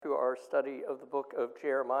our study of the book of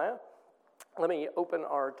Jeremiah. Let me open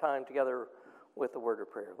our time together with a word of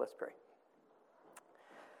prayer. Let's pray.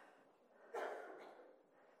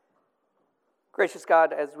 Gracious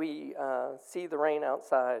God, as we see the rain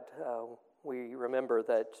outside, we remember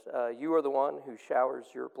that you are the one who showers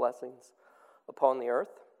your blessings upon the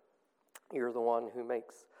earth. You're the one who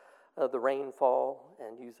makes the rain fall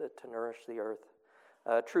and use it to nourish the earth.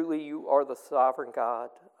 Truly, you are the sovereign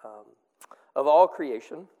God of all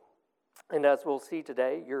creation. And as we'll see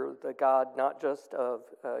today, you're the God not just of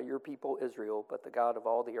your people Israel, but the God of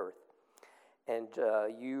all the earth. And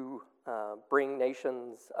you bring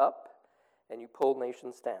nations up and you pull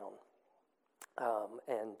nations down.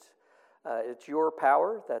 It's your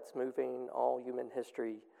power that's moving all human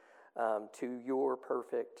history to your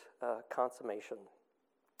perfect consummation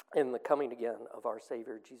in the coming again of our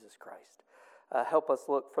Savior, Jesus Christ. Help us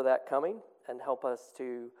look for that coming and help us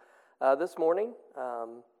to, this morning,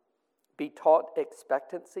 be taught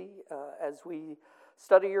expectancy as we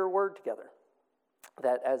study your word together.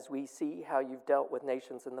 That as we see how you've dealt with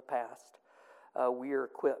nations in the past, we are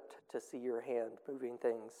equipped to see your hand moving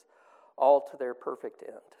things all to their perfect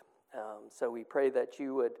end. So we pray that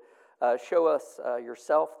you would show us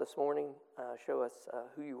yourself this morning, show us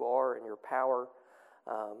who you are and your power,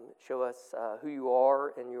 show us who you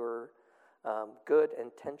are and your good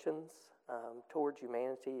intentions towards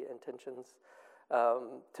humanity, intentions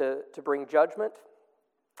to bring judgment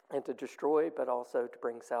and to destroy, but also to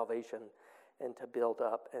bring salvation and to build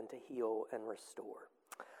up and to heal and restore.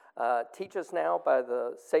 Teach us now by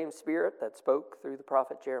the same Spirit that spoke through the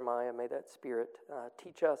prophet Jeremiah. May that Spirit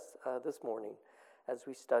teach us this morning as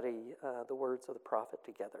we study the words of the prophet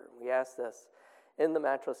together. We ask this in the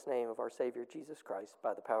matchless name of our Savior Jesus Christ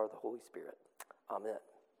by the power of the Holy Spirit. Amen.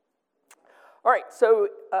 All right, so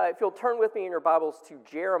if you'll turn with me in your Bibles to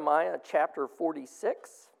Jeremiah chapter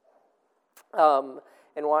 46.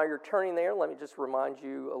 And while you're turning there, let me just remind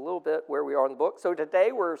you a little bit where we are in the book. So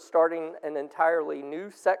today we're starting an entirely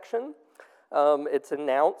new section. It's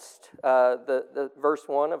announced, the verse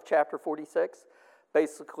 1 of chapter 46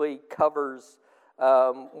 basically covers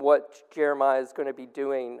what Jeremiah is going to be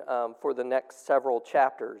doing for the next several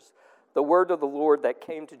chapters. The word of the Lord that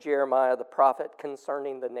came to Jeremiah the prophet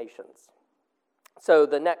concerning the nations. So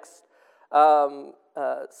the next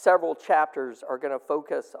several chapters are going to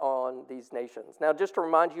focus on these nations. Now, just to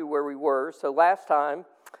remind you where we were, so last time,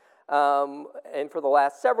 and for the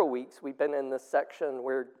last several weeks, we've been in this section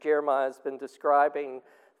where Jeremiah has been describing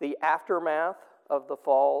the aftermath of the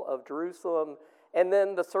fall of Jerusalem, and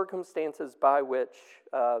then the circumstances by which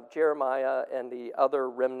Jeremiah and the other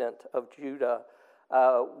remnant of Judah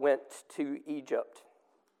went to Egypt.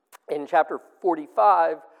 In chapter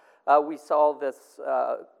 45, we saw this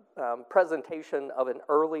presentation of an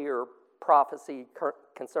earlier prophecy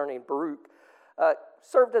concerning Baruch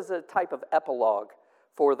served as a type of epilogue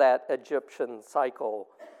for that Egyptian cycle.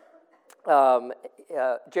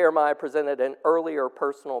 Jeremiah presented an earlier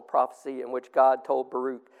personal prophecy in which God told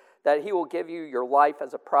Baruch that he will give you your life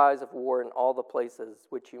as a prize of war in all the places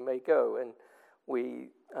which you may go. And we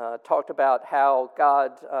talked about how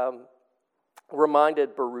God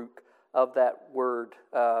reminded Baruch of that word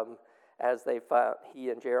as he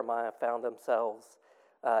and Jeremiah found themselves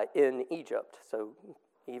in Egypt. So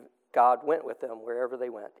God went with them wherever they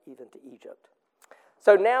went, even to Egypt.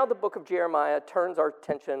 So now the book of Jeremiah turns our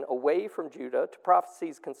attention away from Judah to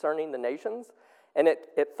prophecies concerning the nations, and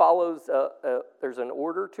it follows, there's an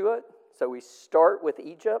order to it. So we start with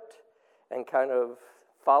Egypt and kind of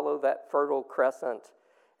follow that fertile crescent,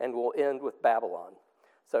 and we'll end with Babylon.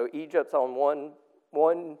 So Egypt's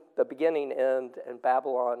on the beginning end, and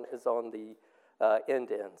Babylon is on the end.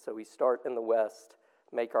 So we start in the west,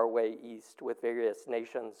 make our way east with various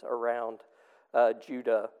nations around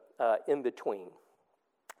Judah in between.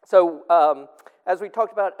 So as we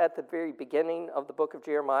talked about at the very beginning of the book of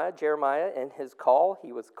Jeremiah, in his call,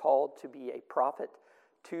 he was called to be a prophet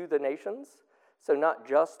to the nations. So not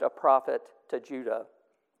just a prophet to Judah.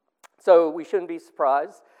 So we shouldn't be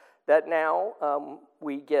surprised that now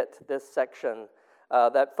we get this section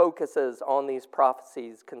that focuses on these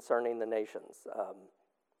prophecies concerning the nations.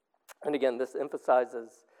 And again, this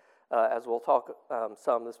emphasizes, as we'll talk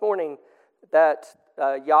some this morning, that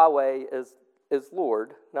Yahweh is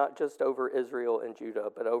Lord, not just over Israel and Judah,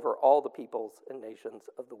 but over all the peoples and nations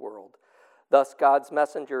of the world. Thus, God's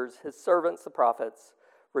messengers, his servants, the prophets,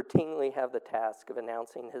 routinely have the task of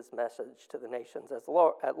announcing his message to the nations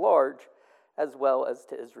at large, as well as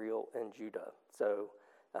to Israel and Judah. So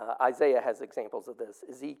Isaiah has examples of this.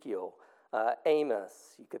 Ezekiel,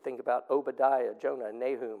 Amos, you could think about Obadiah, Jonah,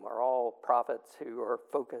 Nahum are all prophets who are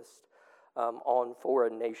focused on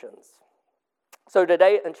foreign nations. So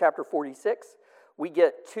today in chapter 46, we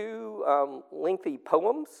get two lengthy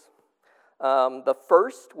poems. The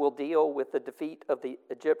first will deal with the defeat of the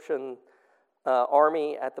Egyptian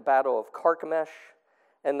army at the Battle of Carchemish,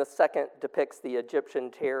 and the second depicts the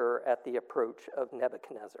Egyptian terror at the approach of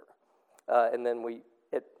Nebuchadnezzar. And then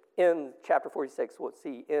in chapter 46, we'll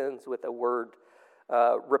see ends with a word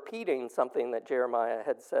repeating something that Jeremiah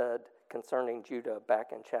had said concerning Judah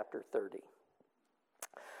back in chapter 30.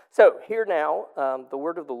 So here now, the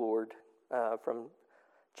word of the Lord from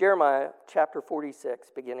Jeremiah chapter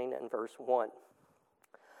 46, beginning in verse 1.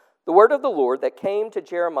 The word of the Lord that came to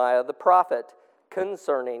Jeremiah the prophet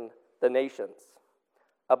concerning the nations,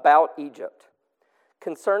 about Egypt,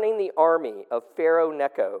 concerning the army of Pharaoh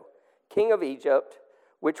Necho, king of Egypt,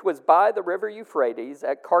 which was by the river Euphrates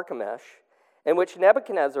at Carchemish, and which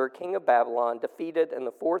Nebuchadnezzar, king of Babylon, defeated in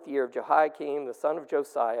the 4th year of Jehoiakim, the son of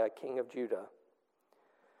Josiah, king of Judah.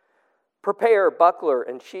 Prepare buckler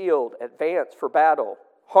and shield, advance for battle.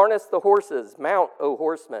 Harness the horses, mount, O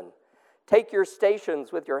horsemen. Take your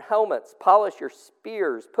stations with your helmets, polish your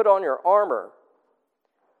spears, put on your armor.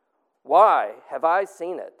 Why have I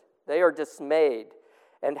seen it? They are dismayed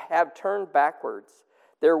and have turned backwards.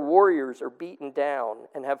 Their warriors are beaten down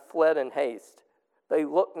and have fled in haste. They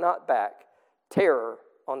look not back. Terror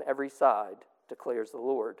on every side, declares the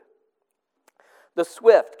Lord. The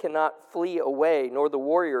swift cannot flee away, nor the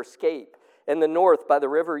warrior escape. In the north, by the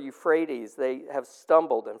river Euphrates, they have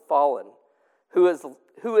stumbled and fallen. Who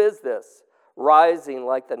is this, rising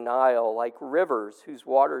like the Nile, like rivers whose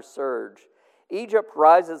waters surge? Egypt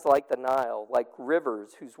rises like the Nile, like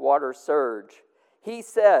rivers whose waters surge. He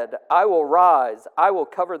said, I will rise, I will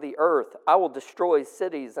cover the earth, I will destroy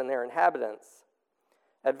cities and their inhabitants.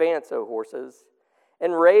 Advance, O horses.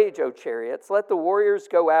 Enrage, O chariots. Let the warriors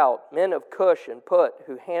go out, men of Cush and Put,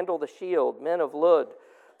 who handle the shield, men of Lud,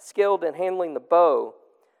 skilled in handling the bow.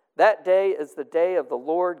 That day is the day of the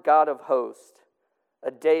Lord God of hosts,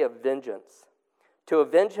 a day of vengeance, to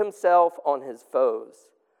avenge himself on his foes.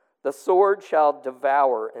 The sword shall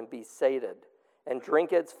devour and be sated, and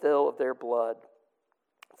drink its fill of their blood.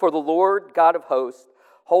 For the Lord God of hosts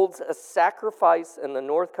holds a sacrifice in the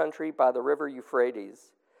north country by the river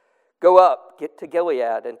Euphrates. Go up, get to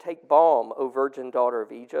Gilead, and take balm, O virgin daughter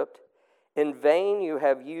of Egypt. In vain you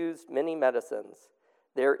have used many medicines.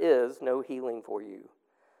 There is no healing for you.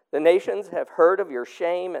 The nations have heard of your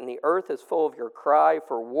shame, and the earth is full of your cry,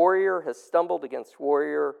 for warrior has stumbled against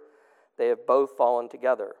warrior. They have both fallen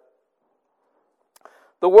together.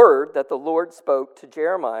 The word that the Lord spoke to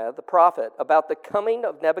Jeremiah the prophet about the coming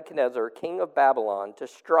of Nebuchadnezzar, king of Babylon, to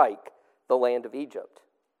strike the land of Egypt.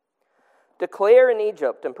 Declare in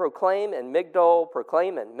Egypt and proclaim in Migdol,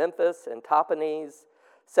 proclaim in Memphis and Tahpanhes.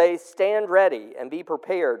 Say, stand ready and be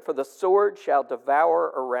prepared, for the sword shall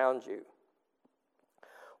devour around you.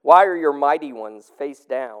 Why are your mighty ones face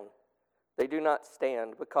down? They do not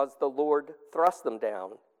stand, because the Lord thrust them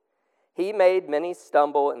down. He made many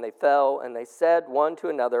stumble, and they fell, and they said one to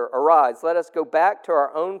another, Arise, let us go back to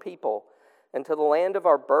our own people and to the land of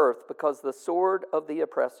our birth, because the sword of the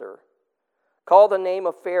oppressor. Call the name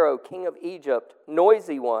of Pharaoh, king of Egypt,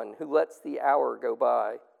 noisy one who lets the hour go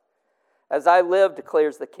by. As I live,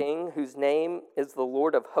 declares the king, whose name is the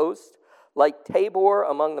Lord of hosts, like Tabor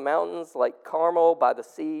among the mountains, like Carmel by the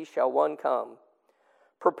sea shall one come.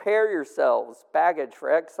 Prepare yourselves, baggage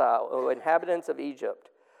for exile, O inhabitants of Egypt,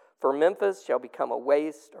 for Memphis shall become a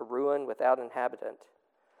waste, a ruin without inhabitant.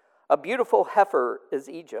 A beautiful heifer is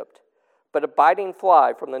Egypt, but a biting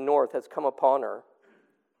fly from the north has come upon her.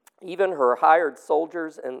 Even her hired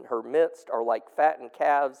soldiers in her midst are like fattened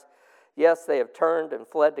calves. Yes, they have turned and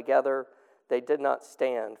fled together. They did not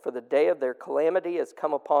stand, for the day of their calamity has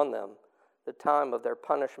come upon them, the time of their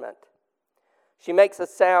punishment. She makes a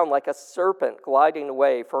sound like a serpent gliding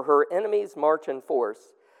away, for her enemies march in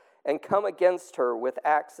force and come against her with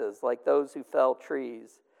axes like those who fell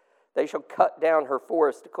trees. They shall cut down her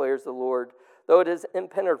forest, declares the Lord, though it is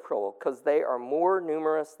impenetrable, because they are more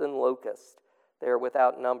numerous than locusts. They are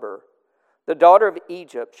without number. The daughter of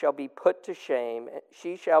Egypt shall be put to shame.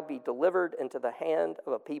 She shall be delivered into the hand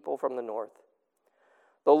of a people from the north.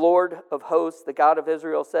 The Lord of hosts, the God of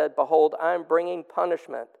Israel, said, Behold, I am bringing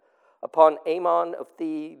punishment upon Amon of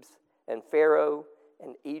Thebes and Pharaoh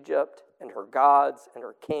and Egypt and her gods and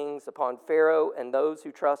her kings, upon Pharaoh and those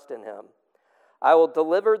who trust in him. I will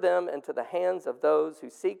deliver them into the hands of those who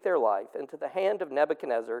seek their life, into the hand of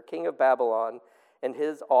Nebuchadnezzar, king of Babylon, and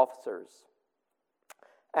his officers.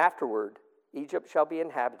 Afterward, Egypt shall be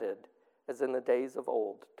inhabited as in the days of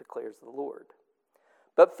old, declares the Lord.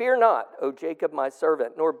 But fear not, O Jacob my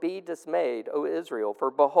servant, nor be dismayed, O Israel,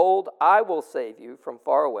 for behold, I will save you from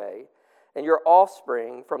far away, and your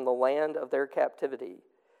offspring from the land of their captivity.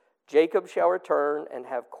 Jacob shall return and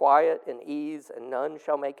have quiet and ease, and none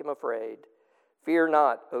shall make him afraid. Fear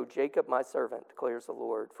not, O Jacob my servant, declares the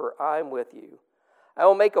Lord, for I am with you. I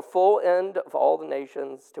will make a full end of all the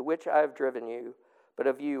nations to which I have driven you, but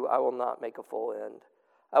of you I will not make a full end.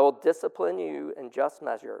 I will discipline you in just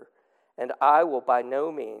measure, and I will by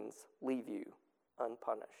no means leave you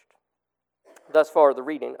unpunished. Thus far, the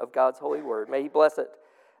reading of God's holy word. May he bless it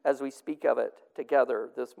as we speak of it together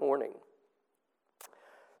this morning.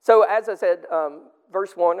 So, as I said,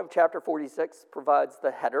 verse 1 of chapter 46 provides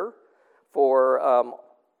the header for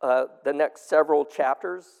the next several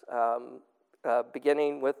chapters,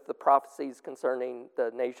 beginning with the prophecies concerning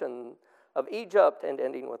the nation of Egypt and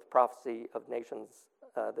ending with the prophecy of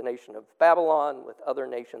the nation of Babylon, with other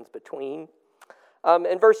nations between.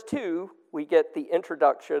 In verse 2, we get the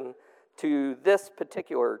introduction to this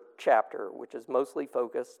particular chapter, which is mostly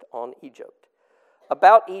focused on Egypt.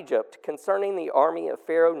 About Egypt, concerning the army of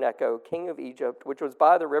Pharaoh Necho, king of Egypt, which was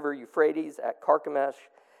by the river Euphrates at Carchemish,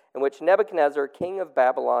 and which Nebuchadnezzar, king of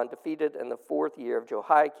Babylon, defeated in the 4th year of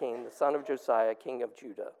Jehoiakim, the son of Josiah, king of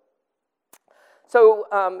Judah. So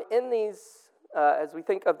in these, as we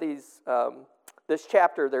think of these, this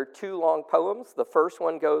chapter, there are 2 long poems. The first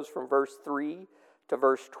one goes from verse 3 to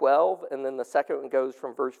verse 12, and then the second one goes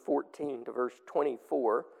from verse 14 to verse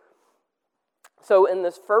 24. So in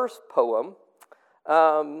this first poem,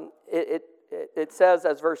 it says,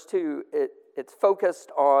 as verse 2, it's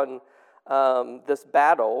focused on this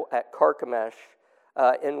battle at Carchemish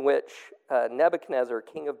in which Nebuchadnezzar,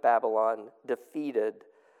 king of Babylon, defeated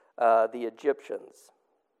the Egyptians.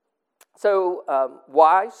 So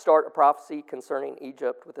why start a prophecy concerning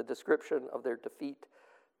Egypt with a description of their defeat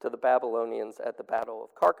to the Babylonians at the Battle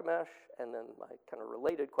of Carchemish? And then my kind of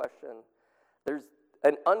related question, there's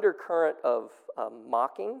an undercurrent of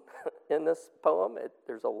mocking in this poem.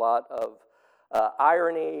 There's a lot of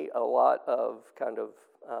irony, a lot of kind of,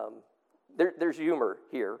 there's humor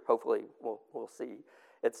here, hopefully we'll see.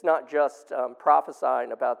 It's not just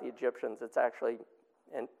prophesying about the Egyptians, it's actually,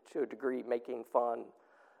 and to a degree, making fun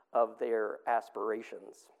of their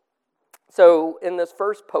aspirations. So in this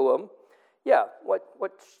first poem,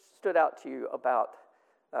 what stood out to you about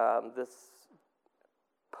this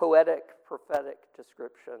poetic, prophetic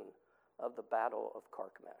description of the Battle of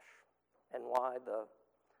Carchemish, and why the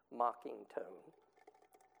mocking tone?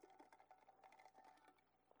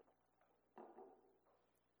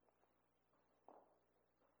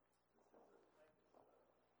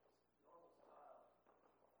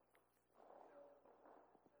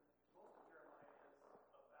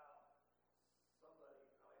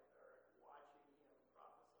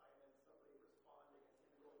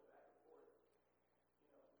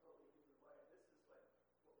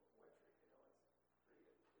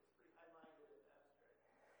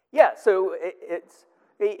 Yeah, so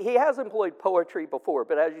he has employed poetry before,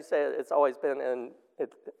 but as you said, it's always been in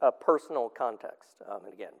a personal context.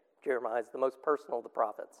 And again, Jeremiah is the most personal of the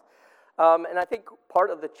prophets. And I think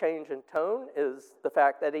part of the change in tone is the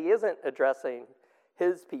fact that he isn't addressing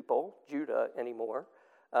his people, Judah, anymore.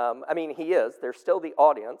 I mean, he is. They're still the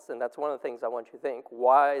audience, and that's one of the things I want you to think.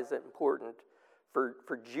 Why is it important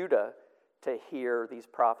for Judah to hear these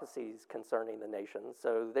prophecies concerning the nations?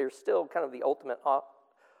 So they're still kind of the ultimate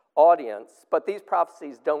audience, but these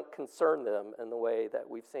prophecies don't concern them in the way that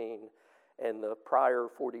we've seen in the prior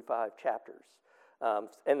 45 chapters.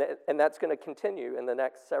 And that's going to continue in the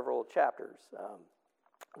next several chapters,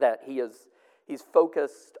 that he's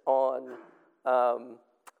focused on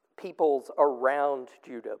peoples around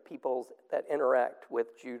Judah, peoples that interact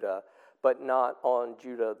with Judah, but not on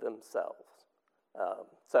Judah themselves.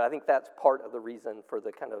 So I think that's part of the reason for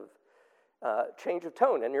the kind of change of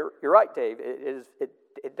tone. And you're right, Dave.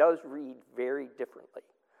 It does read very differently.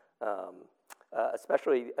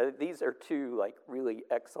 Especially these are 2 really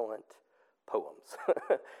excellent poems.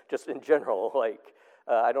 Just in general,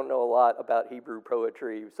 I don't know a lot about Hebrew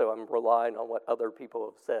poetry, so I'm relying on what other people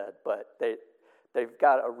have said. But they've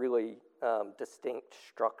got a really distinct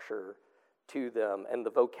structure to them, and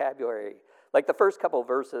the vocabulary. The first couple of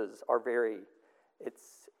verses are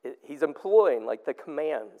he's employing the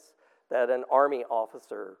commands that an army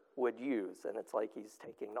officer would use, and it's like he's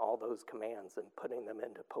taking all those commands and putting them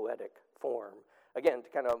into poetic form. Again, to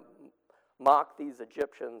kind of mock these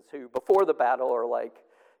Egyptians who, before the battle, are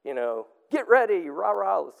get ready,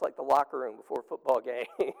 rah-rah. It's like the locker room before a football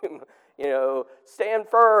game. Stand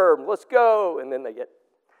firm, let's go. And then they get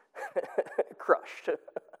crushed.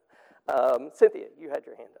 Cynthia, you had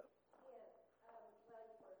your hand up.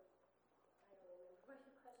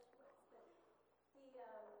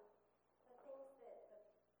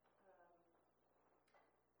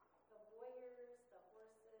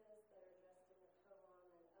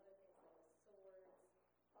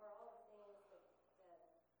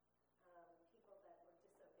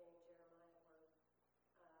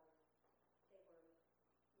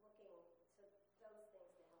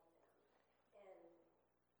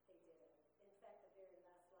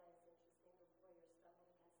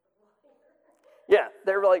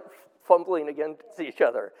 they're like fumbling against each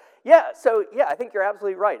other. Yeah, so I think you're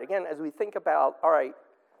absolutely right. Again, as we think about, all right,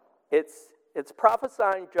 it's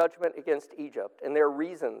prophesying judgment against Egypt, and there are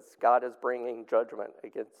reasons God is bringing judgment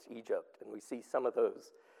against Egypt, and we see some of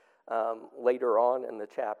those later on in the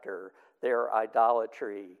chapter. Their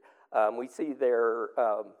idolatry. We see there's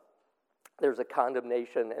a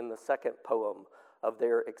condemnation in the second poem of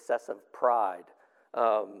their excessive pride.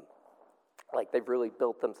 Like they've really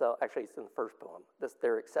built themselves, actually it's in the first poem,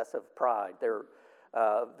 their excessive pride.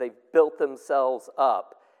 They've built themselves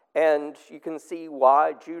up. And you can see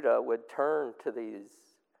why Judah would turn to these,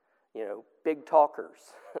 big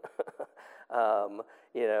talkers.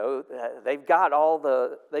 They've got all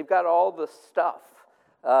the stuff.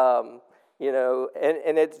 And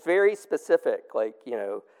it's very specific, like,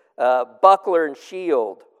 buckler and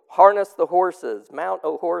shield, harness the horses, mount,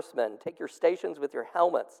 O horsemen, take your stations with your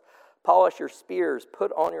helmets, polish your spears,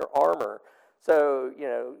 put on your armor. So,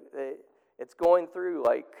 it's going through,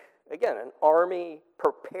 like, again, an army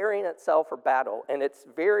preparing itself for battle, and it's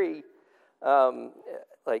very, they're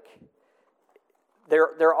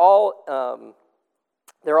all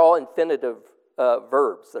infinitive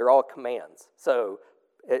verbs. They're all commands. So,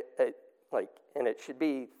 and it should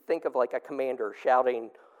be, think of like a commander shouting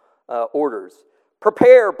orders.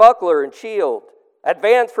 Prepare buckler and shield.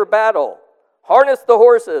 Advance for battle. Harness the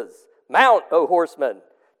horses. Mount, O horsemen.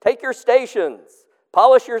 Take your stations.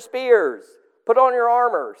 Polish your spears. Put on your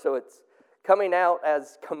armor. So it's coming out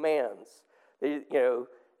as commands. And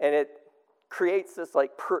it creates this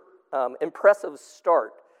impressive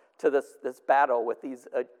start to this battle with these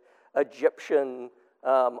Egyptian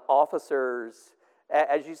officers,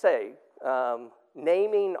 as you say,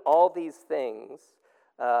 naming all these things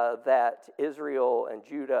that Israel and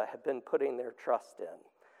Judah have been putting their trust in.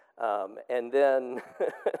 And then,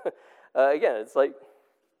 again, it's like,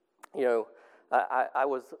 I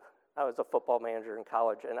was a football manager in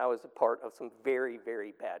college, and I was a part of some very,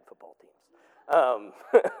 very bad football teams.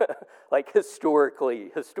 Like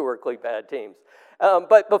historically bad teams.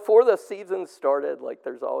 But before the season started,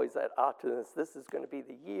 there's always that optimism. This is going to be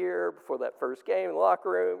the year before that first game in the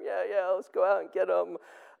locker room. Yeah, let's go out and get them.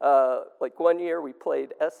 One year we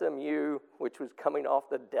played SMU, which was coming off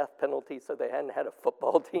the death penalty, so they hadn't had a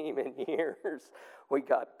football team in years. We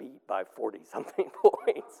got beat by 40-something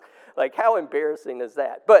points. How embarrassing is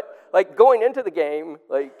that? But, going into the game,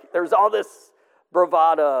 there's all this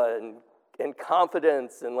bravado and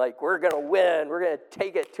confidence, and we're going to win, we're going to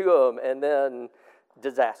take it to them, and then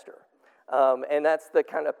disaster. And that's the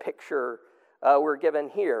kind of picture we're given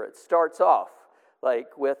here. It starts off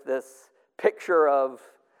with this picture of,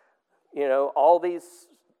 all these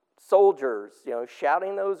soldiers,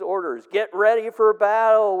 shouting those orders, get ready for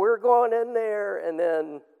battle, we're going in there. And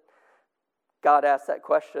then God asks that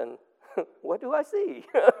question, what do I see?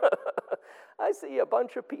 I see a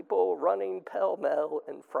bunch of people running pell-mell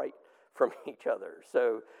in fright from each other.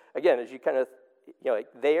 So again, as you kind of,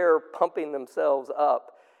 they're pumping themselves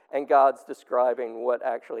up, and God's describing what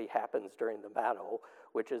actually happens during the battle,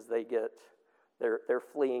 which is they're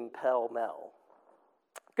fleeing pell-mell.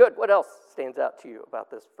 Good. What else stands out to you about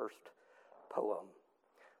this first poem?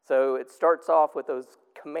 So it starts off with those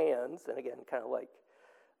commands, and again, kind of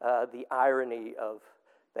the irony of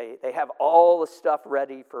they have all the stuff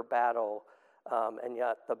ready for battle, and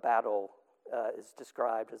yet the battle is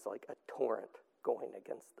described as like a torrent going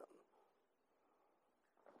against them.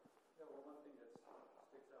 Yeah, well, one thing that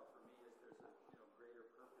sticks out for me is there's a greater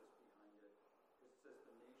purpose behind it. It says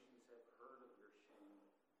the nations have heard of your shame,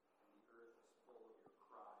 and the earth is full of your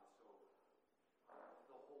cry. So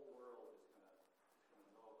the whole world is going to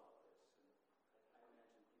know about this. And I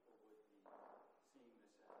imagine people would be seeing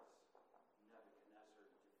this as Nebuchadnezzar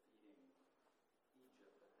defeating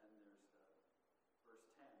Egypt. But then there's the verse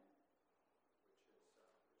 10. Which is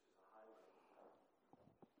a highlight.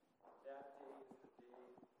 That day is the day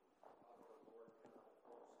of the Lord God of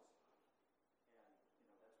hosts. And,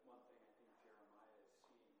 that's one thing I think Jeremiah is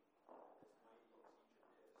seeing. As mighty as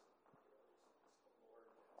Egypt is, it's the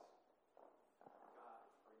Lord that's God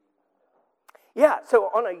is bringing them down. Yeah,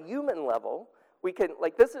 so on a human level, we can,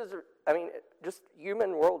 this is, just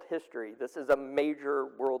human world history. This is a major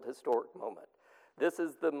world historic moment. This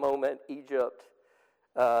is the moment Egypt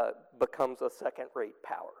becomes a second-rate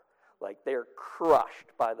power. They're crushed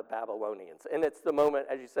by the Babylonians. And it's the moment,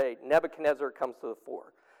 as you say, Nebuchadnezzar comes to the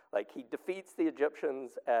fore. He defeats the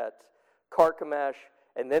Egyptians at Carchemish,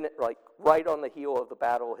 and then right on the heel of the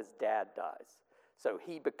battle, his dad dies. So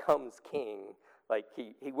he becomes king.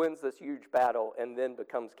 He wins this huge battle and then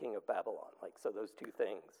becomes king of Babylon. So those two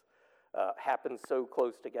things happen so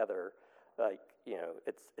close together.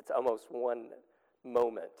 It's almost one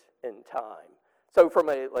moment in time. So from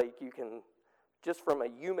a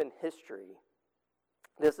human history,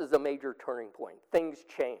 this is a major turning point. Things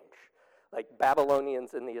change. Like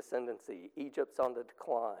Babylonians in the ascendancy, Egypt's on the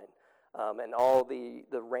decline, and all the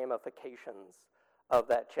ramifications of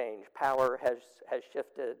that change. Power has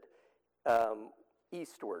shifted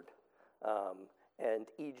eastward, and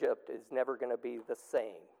Egypt is never going to be the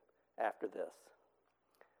same after this.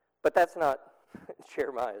 But that's not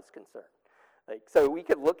Jeremiah's concern. So we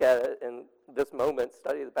could look at it in this moment,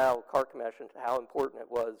 study the Battle of Carchemish and how important it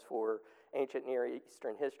was for ancient Near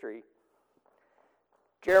Eastern history.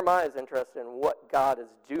 Jeremiah is interested in what God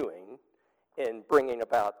is doing in bringing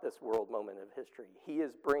about this world moment of history. He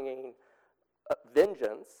is bringing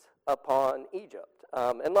vengeance upon Egypt.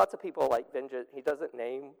 And lots of people like vengeance. He doesn't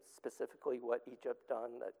name specifically what Egypt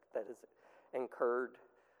done that has incurred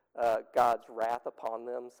God's wrath upon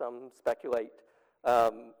them. Some speculate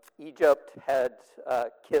Egypt had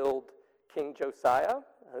killed King Josiah,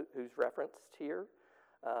 who's referenced here,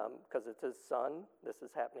 because it's his son. This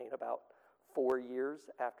is happening about 4 years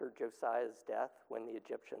after Josiah's death, when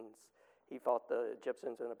he fought the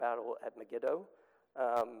Egyptians in a battle at Megiddo.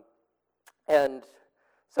 And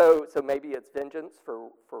so maybe it's vengeance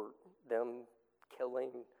for them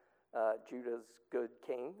killing Judah's good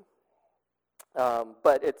king.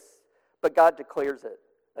 But God declares it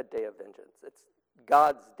a day of vengeance. It's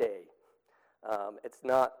God's day. It's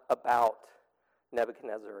not about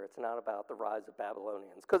Nebuchadnezzar. It's not about the rise of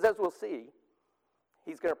Babylonians. Because as we'll see,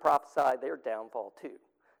 he's going to prophesy their downfall too.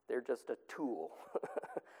 They're just a tool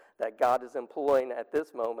that God is employing at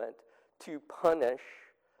this moment to punish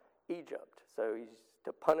Egypt. So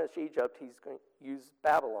to punish Egypt, he's going to use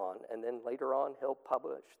Babylon, and then later on he'll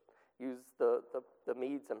use the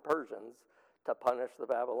Medes and Persians to punish the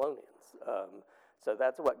Babylonians. So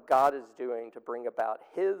that's what God is doing to bring about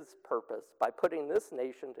his purpose by putting this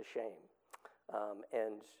nation to shame,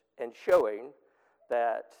 and showing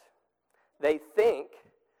that they think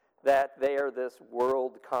that they are this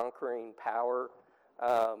world-conquering power.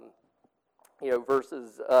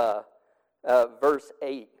 Verse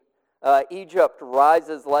 8. Egypt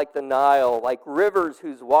rises like the Nile, like rivers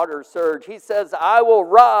whose waters surge. He says, I will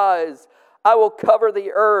rise, I will cover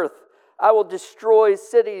the earth, I will destroy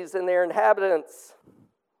cities and their inhabitants.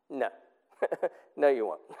 No. No, you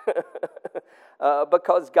won't.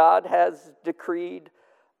 Because God has decreed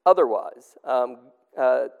otherwise.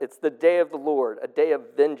 It's the day of the Lord, a day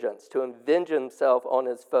of vengeance, to avenge himself on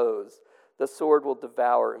his foes. The sword will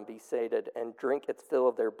devour and be sated and drink its fill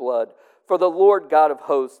of their blood. For the Lord God of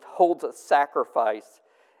hosts holds a sacrifice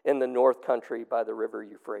in the north country by the river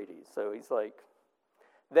Euphrates. So he's like,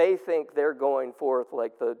 they think they're going forth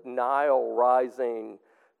like the Nile rising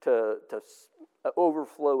to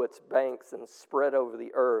overflow its banks and spread over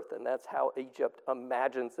the earth. And that's how Egypt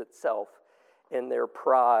imagines itself in their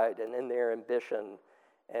pride and in their ambition.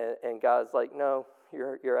 And God's like, no,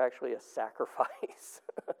 you're actually a sacrifice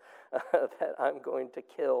that I'm going to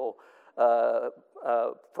kill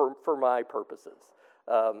for my purposes.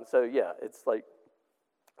 So yeah, it's like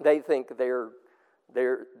they think they're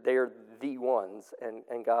the ones,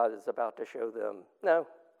 and God is about to show them, no,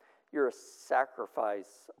 you're a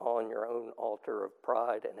sacrifice on your own altar of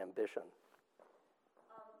pride and ambition.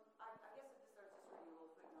 I guess if this starts just reading a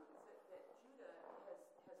little footnote, is that Judah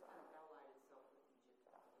has kind of allied itself with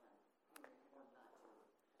Egypt again, or not to.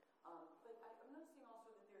 But I'm noticing also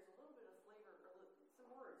that there's a little bit of flavor, or some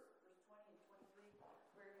words, verse 20 and 23,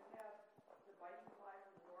 where you have the biting fly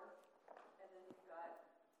from the north, and then you've got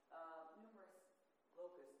numerous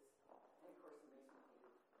locusts, and of course the mason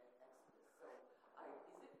hated at Exodus. So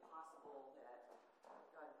is it possible that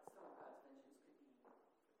some of God's vengeance could be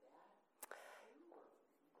that?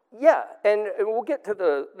 Yeah, and we'll get to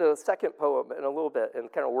the second poem in a little bit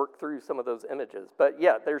and kind of work through some of those images. But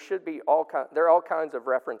yeah, there are all kinds of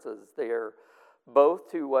references there,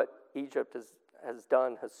 both to what Egypt has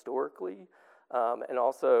done historically, and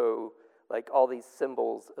also like all these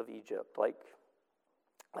symbols of Egypt, like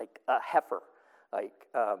a heifer. Like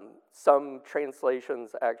some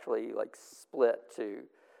translations actually like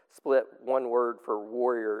split one word for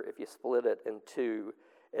warrior. If you split it in two,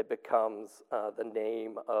 it becomes the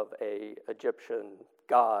name of a Egyptian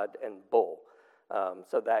god and bull.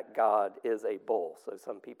 So that god is a bull. So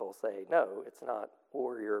some people say, no, it's not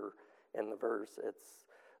warrior in the verse, it's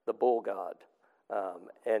the bull god.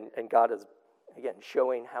 And God is, again,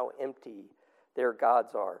 showing how empty their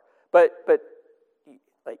gods are. But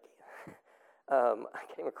like, I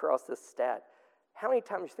came across this stat. How many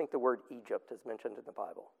times do you think the word Egypt is mentioned in the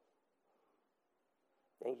Bible?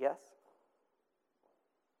 Any guess?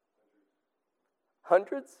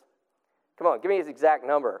 Hundreds? Come on, give me his exact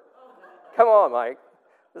number. Come on, Mike.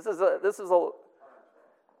 This is a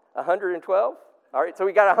 112? All right, so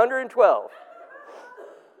we got 112.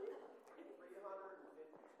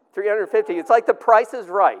 350. It's like The Price is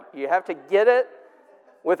Right. You have to get it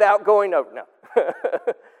without going over. No.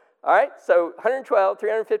 All right, so 112,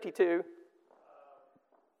 352.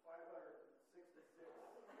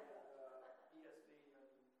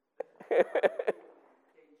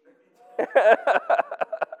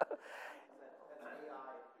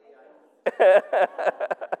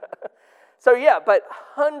 So yeah, but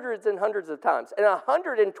hundreds and hundreds of times, and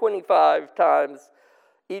 125 times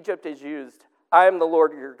Egypt is used. I am the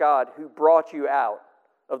Lord your God who brought you out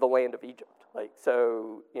of the land of Egypt. Like,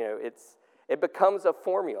 so, it becomes a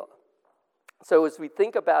formula. So as we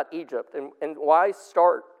think about Egypt, and why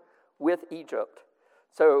start with Egypt?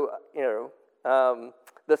 So, the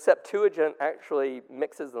Septuagint actually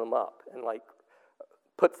mixes them up and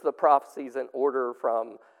puts the prophecies in order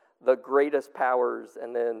from the greatest powers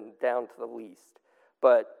and then down to the least.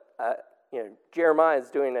 But, Jeremiah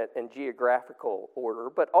is doing it in geographical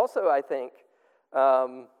order, but also I think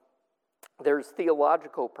there's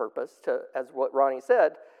theological purpose to, as what Ronnie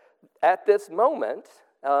said, at this moment,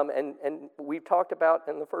 and we've talked about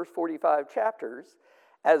in the first 45 chapters,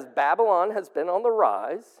 as Babylon has been on the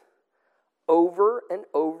rise, over and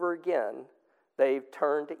over again, they've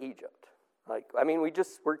turned to Egypt.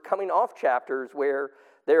 We're coming off chapters where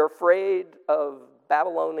they're afraid of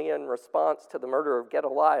Babylonian response to the murder of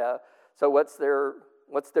Gedaliah. So what's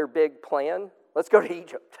their big plan? Let's go to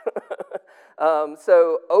Egypt.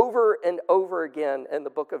 So over and over again in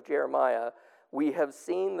the book of Jeremiah, we have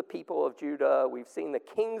seen the people of Judah, we've seen the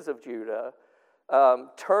kings of Judah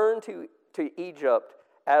turn to Egypt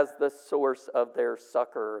as the source of their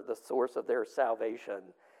succor, the source of their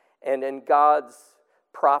salvation. And in God's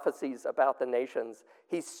prophecies about the nations,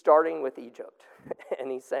 he's starting with Egypt.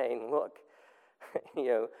 And he's saying, look,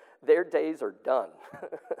 their days are done.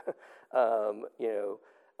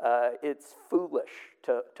 It's foolish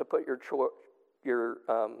to put your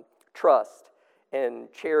trust in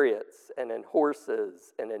chariots and in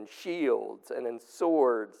horses and in shields and in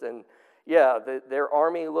swords. And their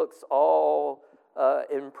army looks all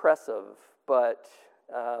impressive, but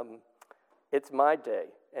it's my day,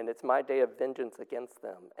 and it's my day of vengeance against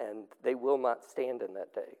them, and they will not stand in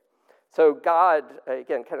that day. So God,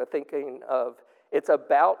 again, kind of thinking of, it's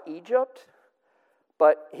about Egypt,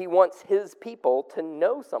 but he wants his people to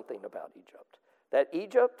know something about Egypt. That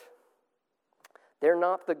Egypt, they're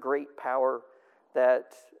not the great power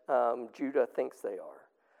that Judah thinks they are.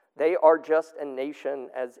 They are just a nation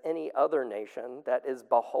as any other nation that is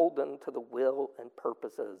beholden to the will and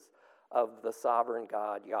purposes of the sovereign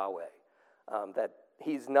God, Yahweh. That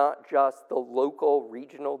he's not just the local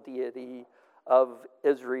regional deity of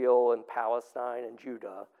Israel and Palestine and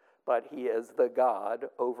Judah, but he is the God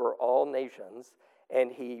over all nations,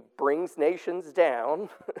 and he brings nations down,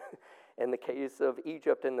 in the case of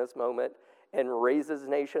Egypt in this moment, and raises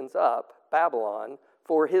nations up, Babylon,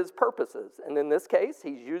 for his purposes. And in this case,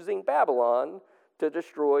 he's using Babylon to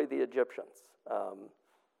destroy the Egyptians.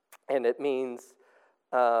 And it means,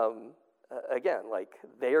 again,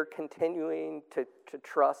 they're continuing to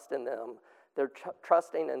trust in them. They're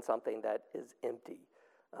trusting in something that is empty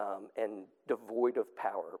and devoid of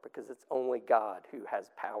power, because it's only God who has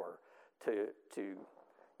power to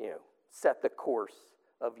set the course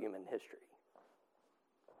of human history.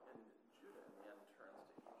 And Judah in the end turns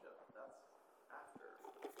to Egypt. That's after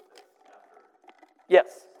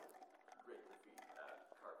Yes. great defeat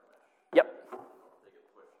at Carchemish. Yep. They get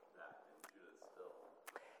pushed back, and Judah still.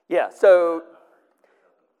 Yeah, so After Egypt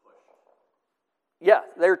has been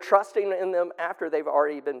pushed. they're trusting in them after they've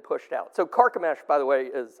already been pushed out. So Carchemish, by the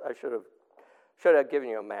way, I should have given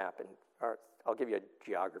you a map, and I'll give you a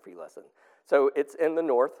geography lesson. So it's in the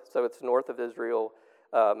north, so it's north of Israel.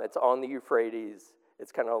 It's on the Euphrates.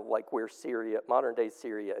 It's kind of like where modern-day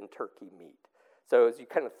Syria and Turkey meet. So as you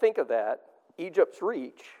kind of think of that, Egypt's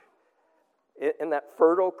reach, in that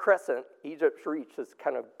fertile crescent, Egypt's reach has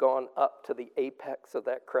kind of gone up to the apex of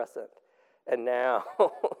that crescent. And now,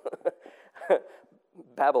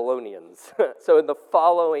 Babylonians. So in the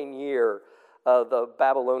following year, the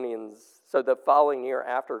following year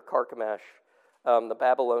after Carchemish, the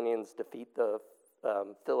Babylonians defeat the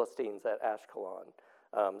Philistines at Ashkelon.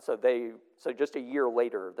 So just a year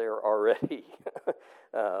later, they're already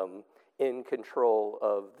in control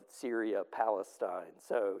of Syria, Palestine.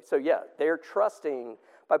 So they're trusting,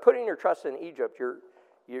 by putting your trust in Egypt,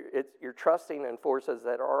 you're trusting in forces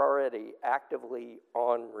that are already actively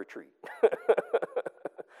on retreat.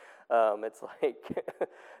 It's like,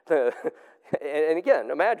 and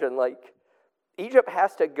again, imagine Egypt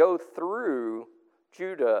has to go through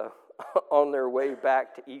Judah on their way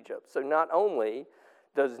back to Egypt. So not only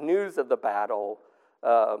does news of the battle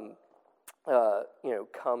come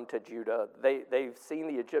to Judah, they've seen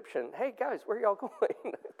the Egyptian, hey guys, where are y'all going?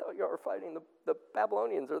 I thought y'all were fighting the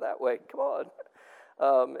Babylonians are that way. Come on.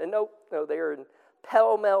 And no, they are in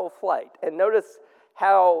pell-mell flight. And notice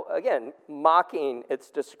how, again, mocking it's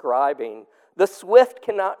describing. The swift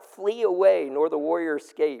cannot flee away, nor the warrior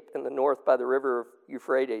escape in the north by the river of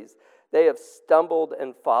Euphrates. They have stumbled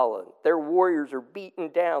and fallen. Their warriors are beaten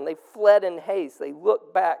down. They fled in haste. They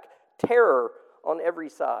look back, terror on every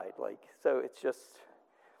side. So it's just,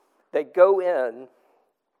 they go in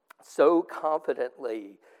so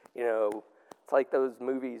confidently, it's like those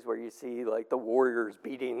movies where you see like the warriors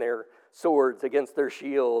beating their swords against their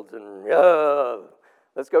shields and,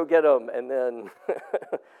 let's go get them. And then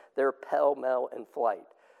they're pell-mell in flight.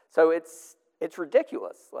 So it's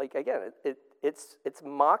ridiculous. Again, it's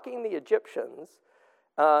mocking the Egyptians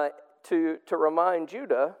to remind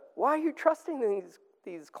Judah, why are you trusting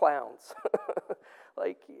these clowns?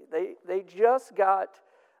 They just got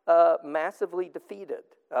massively defeated.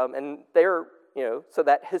 And they're, so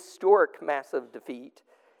that historic massive defeat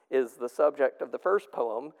is the subject of the first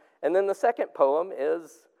poem. And then the second poem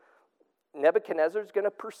is Nebuchadnezzar's going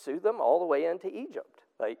to pursue them all the way into Egypt.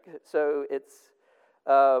 So it's,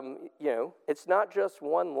 it's not just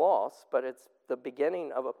one loss, but it's the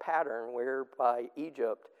beginning of a pattern whereby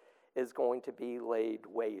Egypt is going to be laid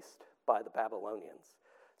waste by the Babylonians.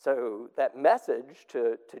 So that message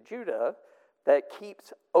to Judah that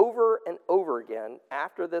keeps over and over again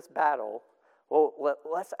after this battle, well,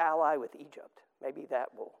 let's ally with Egypt. Maybe that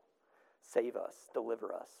will save us,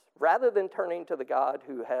 deliver us, rather than turning to the God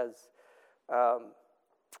who has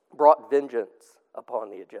brought vengeance upon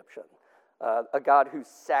the Egyptian, a God who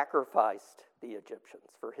sacrificed the Egyptians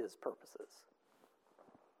for his purposes.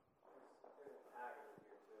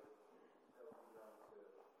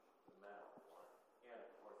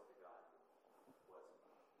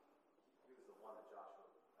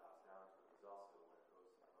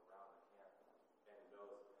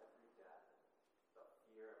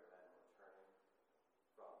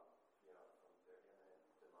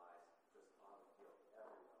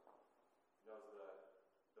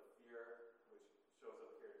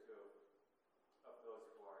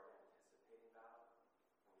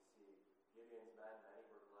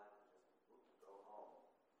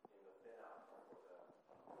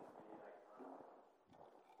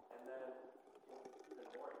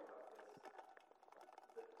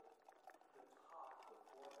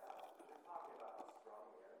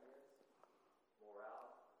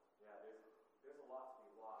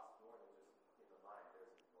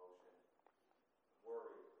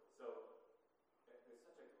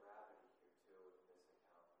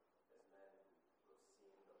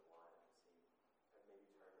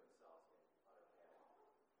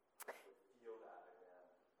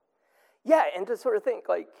 Yeah, and to sort of think,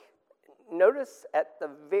 notice at the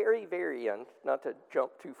very, very end, not to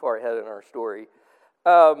jump too far ahead in our story,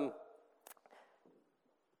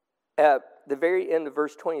 at the very end of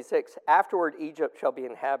verse 26, afterward Egypt shall be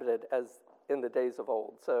inhabited as in the days of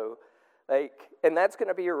old. So, and that's going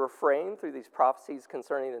to be a refrain through these prophecies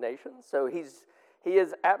concerning the nations. So he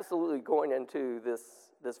is absolutely going into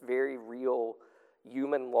this very real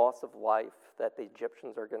human loss of life that the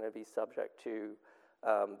Egyptians are going to be subject to.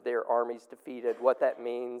 Their armies defeated, what that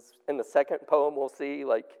means. In the second poem, we'll see,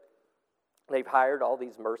 they've hired all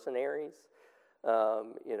these mercenaries,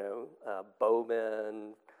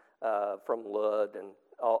 bowmen from Lud, and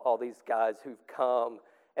all these guys who've come,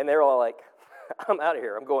 and they're all like, I'm out of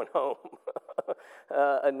here, I'm going home.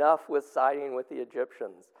 Enough with siding with the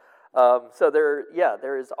Egyptians. So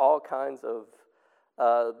there is all kinds of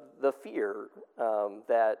the fear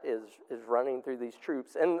that is running through these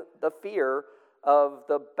troops, and the fear of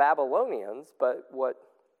the Babylonians, but what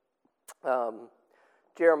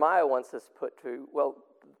Jeremiah wants us to put to,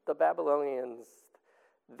 the Babylonians,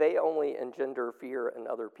 they only engender fear in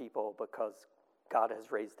other people because God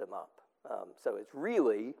has raised them up. So it's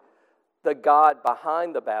really the God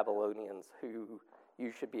behind the Babylonians who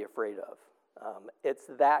you should be afraid of. It's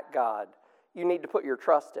that God you need to put your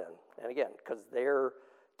trust in. And again, because their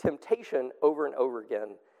temptation over and over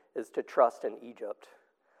again is to trust in Egypt,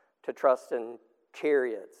 to trust in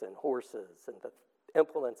chariots and horses and the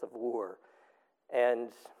implements of war.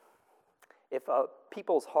 And if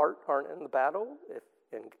people's heart aren't in the battle,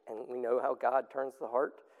 and we know how God turns the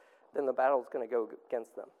heart, then the battle's going to go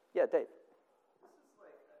against them. Yeah, Dave. This is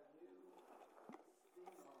like a new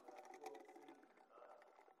thing on the world scene,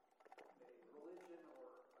 a religion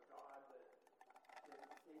or a God that can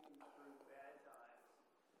take you through bad times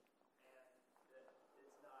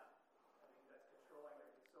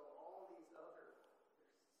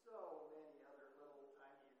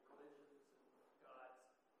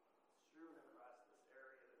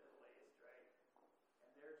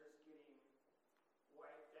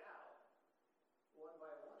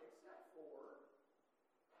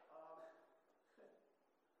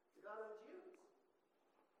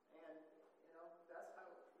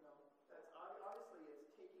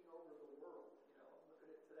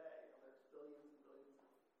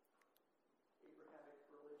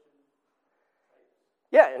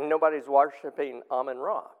Yeah, and nobody's worshiping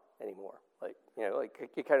Amun-Ra anymore. Like,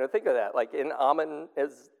 you kind of think of that. Like, in Amun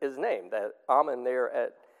is his name. That Amun there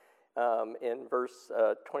at in verse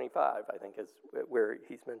 25, I think, is where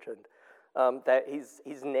he's mentioned. That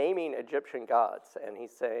he's naming Egyptian gods, and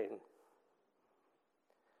he's saying,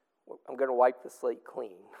 I'm going to wipe the slate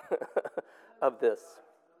clean of this.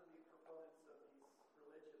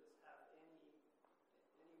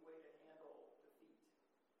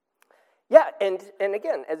 Yeah, and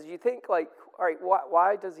again, as you think, like, all right,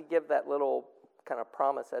 why does he give that little kind of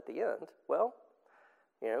promise at the end? Well,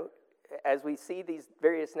 as we see these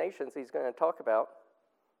various nations he's going to talk about,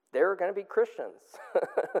 there are going to be Christians.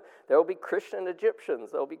 There will be Christian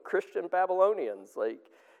Egyptians. There will be Christian Babylonians. Like,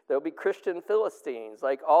 there will be Christian Philistines.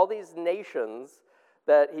 Like, all these nations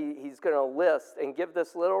that he's going to list and give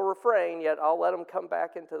this little refrain, yet I'll let them come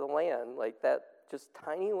back into the land. Like, that just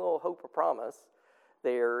tiny little hope of promise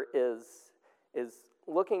there is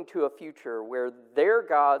looking to a future where their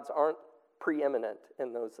gods aren't preeminent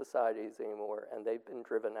in those societies anymore, and they've been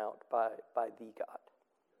driven out by the God.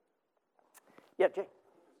 Yeah, Jay.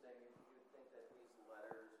 Interesting if you would think that these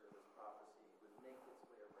letters or this prophecy would make its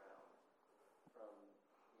way around from,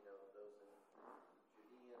 those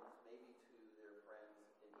Judeans, maybe to their friends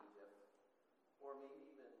in Egypt, or maybe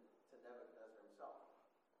even to Nebuchadnezzar himself.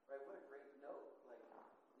 Right? What a great note. Like,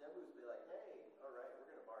 Nebuchadnezzar would be like, hey, all right, we're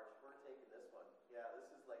going to march. We're taking this one. Yeah, this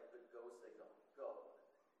is like the go signal. Go.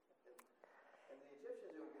 And the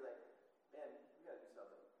Egyptians would be like, man, we got to do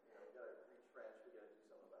something. We got to reach French. We got to do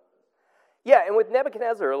something about this. Yeah, and with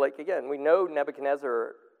Nebuchadnezzar, like, again, we know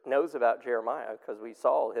Nebuchadnezzar knows about Jeremiah because we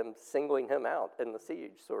saw him singling him out in the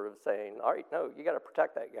siege, sort of saying, all right, no, you got to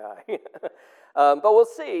protect that guy. But we'll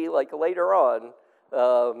see, like, later on,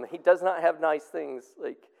 he does not have nice things.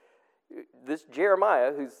 Like, this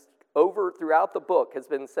Jeremiah, who's over throughout the book, has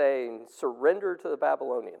been saying, surrender to the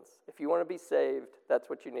Babylonians. If you want to be saved, that's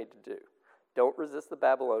what you need to do. Don't resist the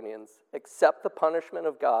Babylonians. Accept the punishment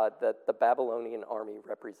of God that the Babylonian army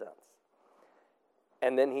represents.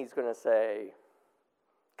 And then he's going to say,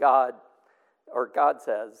 God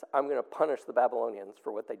says, I'm going to punish the Babylonians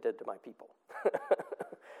for what they did to my people.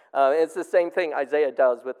 It's the same thing Isaiah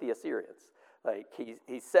does with the Assyrians. Like,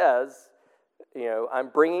 he says, I'm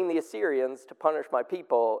bringing the Assyrians to punish my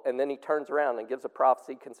people, and then he turns around and gives a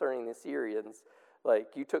prophecy concerning the Assyrians. Like,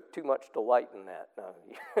 you took too much delight in that. No,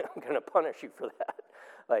 I'm going to punish you for that.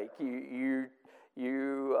 Like, you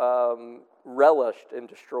relished in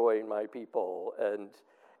destroying my people,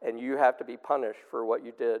 and you have to be punished for what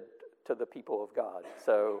you did to the people of God.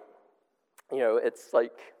 So, it's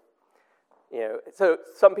like, so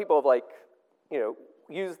some people have, like,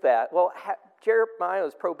 used that. Well, Jeremiah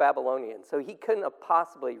was pro-Babylonian, so he couldn't have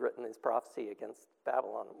possibly written his prophecy against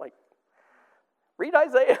Babylon. I'm like, read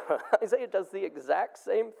Isaiah. Isaiah does the exact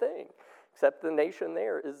same thing, except the nation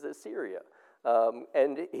there is Assyria.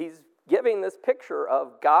 And he's giving this picture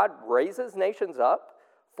of God raises nations up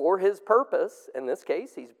for his purpose. In this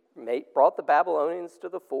case, he's brought the Babylonians to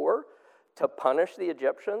the fore to punish the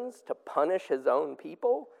Egyptians, to punish his own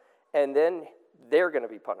people, and then they're going to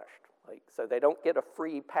be punished. Like, so they don't get a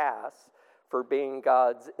free pass for being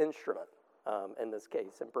God's instrument in this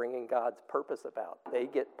case and bringing God's purpose about. They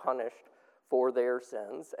get punished for their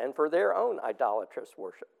sins and for their own idolatrous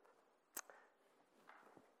worship.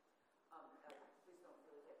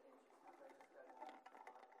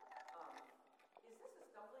 Is this a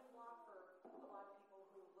stumbling block for a lot of people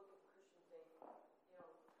who look at the Christian faith,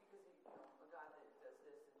 because a God that does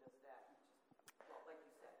this and does that, and just, well, like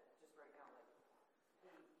you said, just right now, like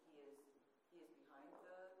he is behind the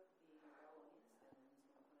Babylonians, and he's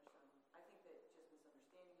going to punish them. I think that just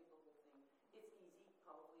misunderstanding of the whole thing. It's easy,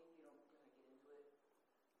 probably, if you don't kind of get into it.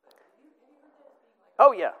 But have you heard that as being like?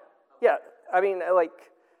 Oh yeah, yeah. I mean,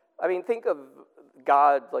 think of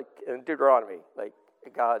God like in Deuteronomy, like,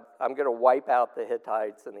 God, I'm going to wipe out the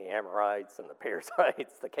Hittites and the Amorites and the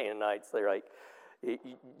Perizzites, the Canaanites. They're like,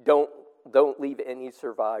 don't leave any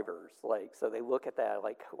survivors. Like, so they look at that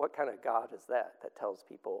like, what kind of God is that tells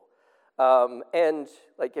people? And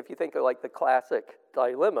like, if you think of like the classic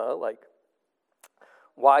dilemma, like,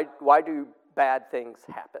 why do bad things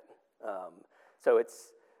happen? So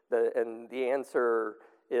it's the answer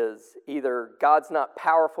is either God's not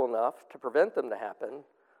powerful enough to prevent them to happen,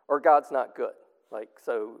 or God's not good. Like,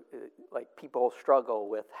 so, like, people struggle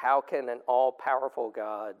with how can an all-powerful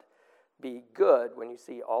God be good when you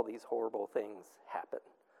see all these horrible things happen?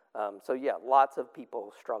 So, yeah, lots of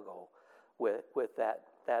people struggle with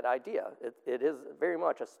that idea. It is very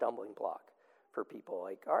much a stumbling block for people.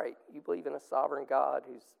 Like, all right, you believe in a sovereign God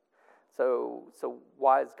who's so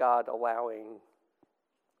why is God allowing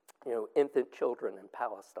infant children in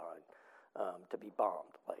Palestine to be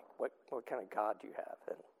bombed. Like, what kind of God do you have?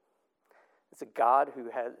 And it's a God who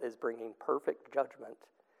is bringing perfect judgment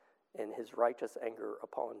in his righteous anger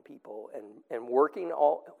upon people and working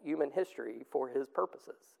all human history for his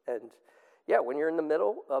purposes. And yeah, when you're in the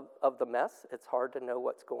middle of the mess, it's hard to know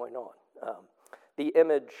what's going on. The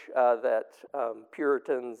image that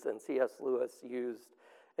Puritans and C.S. Lewis used,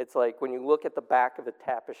 it's like when you look at the back of a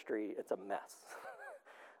tapestry, it's a mess.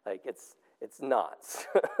 Like it's knots.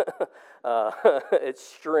 It's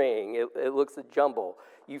string. It looks a jumble.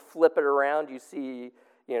 You flip it around, you see,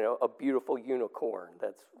 a beautiful unicorn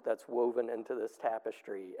that's woven into this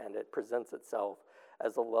tapestry, and it presents itself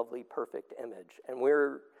as a lovely, perfect image. And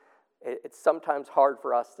it's sometimes hard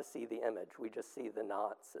for us to see the image. We just see the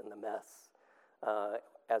knots and the mess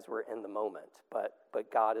as we're in the moment. But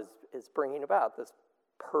God is bringing about this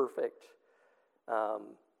perfect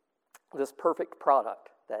product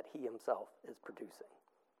that he himself is producing.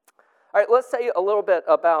 All right, let's say a little bit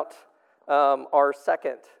about our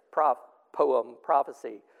second poem,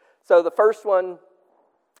 Prophecy. So the first one,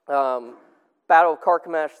 Battle of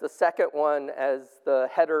Carchemish. The second one, as the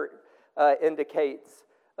header indicates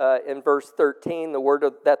in verse 13, the word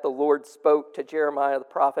that the Lord spoke to Jeremiah the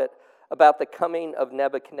prophet about the coming of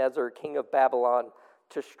Nebuchadnezzar, king of Babylon,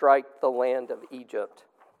 to strike the land of Egypt.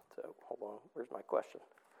 So hold on, where's my question?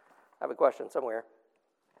 I have a question somewhere.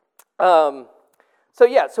 So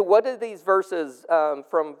what do these verses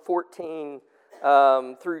from 14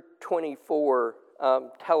 through 24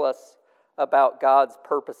 tell us about God's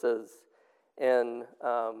purposes and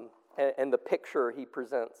the picture he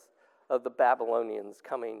presents of the Babylonians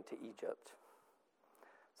coming to Egypt?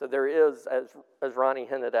 So there is, as Ronnie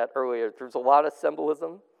hinted at earlier, there's a lot of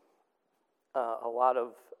symbolism, a lot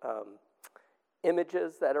of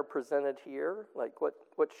images that are presented here. Like what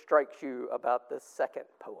strikes you about this second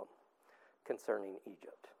poem concerning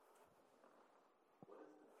Egypt?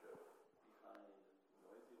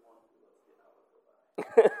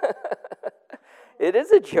 It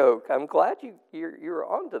is a joke. I'm glad you're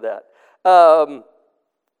on to that.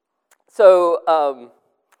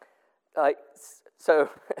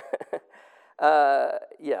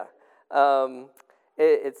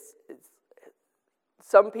 It's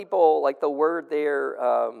some people like the word there,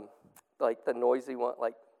 like the noisy one,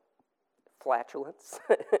 like flatulence.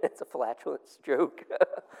 It's a flatulence joke.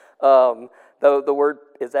 Though the word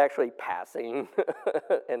is actually passing,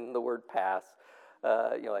 and the word pass.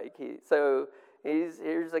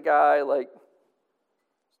 Here's a guy like,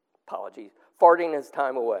 apologies, farting his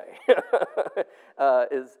time away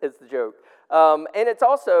is the joke. And it's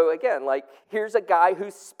also, again, like, here's a guy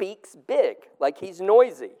who speaks big, like he's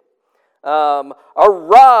noisy.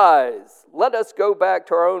 Arise, let us go back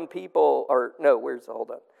to our own people,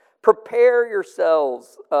 hold on. Prepare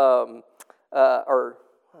yourselves, hold on.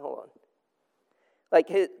 Like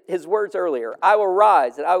his words earlier, I will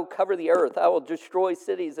rise and I will cover the earth. I will destroy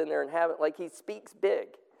cities and their inhabitants. Like he speaks big,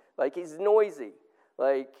 like he's noisy,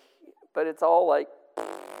 but it's all like,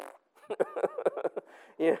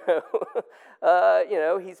 he's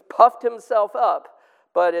puffed himself up,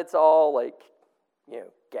 but it's all like,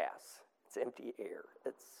 gas. It's empty air.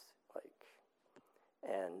 It's like,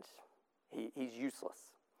 and he's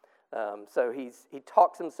useless. So he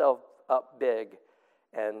talks himself up big.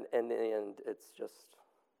 And in the end, it's just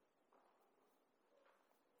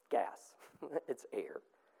gas. It's air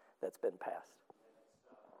that's been passed.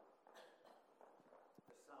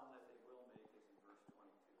 The sound that they will make is in verse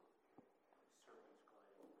 22. Serpents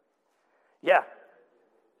gliding away. Yeah.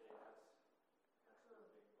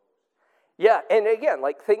 Yeah, and again,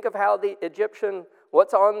 like think of how the Egyptian,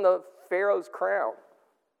 what's on the Pharaoh's crown?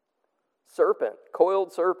 Serpent,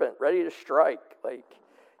 coiled serpent, ready to strike. Like,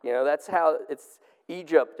 that's how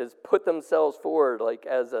Egypt has put themselves forward like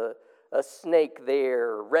as a snake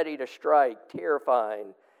there, ready to strike,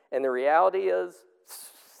 terrifying. And the reality is,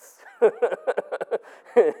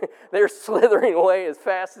 they're slithering away as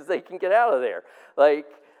fast as they can get out of there. Like,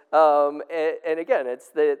 and again, it's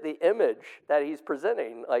the image that he's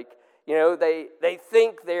presenting. Like, they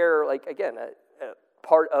think they're, like, again, a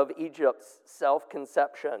part of Egypt's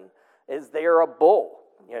self-conception is they're a bull.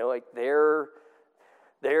 Like they're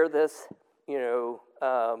this,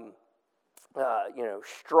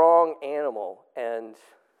 strong animal and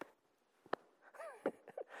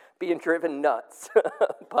being driven nuts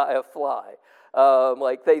by a fly.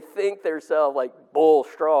 Like they think themselves like bull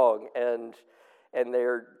strong, and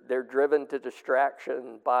they're driven to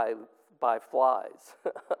distraction by flies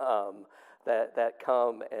that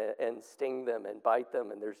come and sting them and bite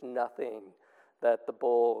them, and there's nothing that the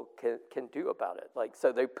bull can do about it. Like,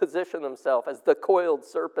 so they position themselves as the coiled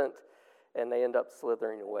serpent, and they end up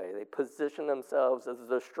slithering away. They position themselves as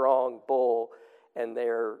the strong bull, and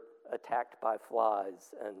they're attacked by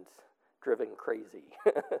flies and driven crazy.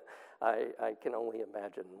 I can only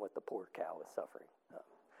imagine what the poor cow is suffering.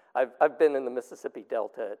 I've been in the Mississippi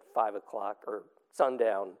Delta at 5 o'clock or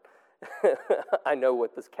sundown. I know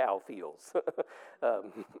what this cow feels.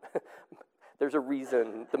 There's a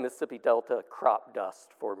reason the Mississippi Delta crop dust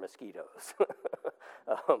for mosquitoes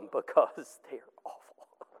because they're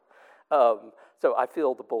awful. So I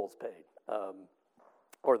feel the bull's pain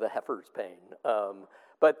or the heifer's pain.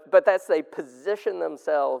 But that's, they position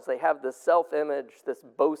themselves. They have this self-image, this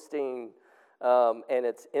boasting, and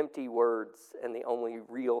it's empty words, and the only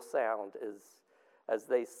real sound is as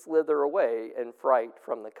they slither away in fright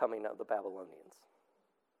from the coming of the Babylonians.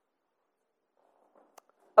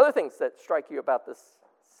 Other things that strike you about this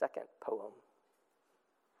second poem.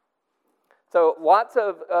 So lots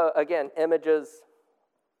of, again, images.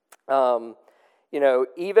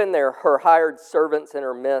 Even her hired servants in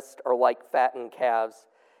her midst are like fattened calves.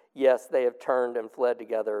 Yes, they have turned and fled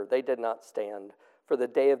together. They did not stand. For the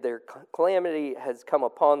day of their calamity has come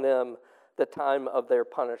upon them, the time of their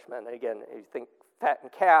punishment. And again, you think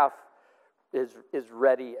fattened calf is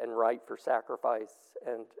ready and right for sacrifice.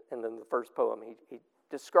 And then the first poem, he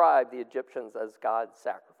described the Egyptians as God's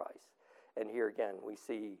sacrifice. And here again, we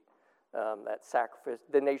see that sacrifice,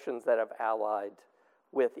 the nations that have allied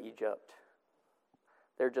with Egypt.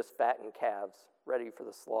 They're just fattened calves ready for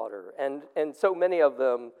the slaughter. And so many of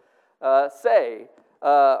them say,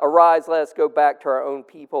 arise, let us go back to our own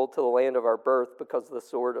people, to the land of our birth, because of the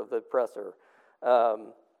sword of the oppressor.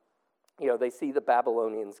 They see the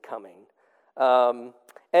Babylonians coming.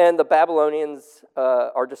 And the Babylonians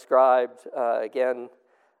are described, again,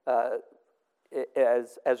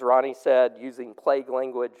 as Ronnie said, using plague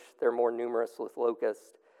language. They're more numerous with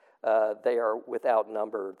locusts. They are without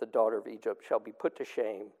number. The daughter of Egypt shall be put to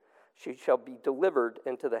shame. She shall be delivered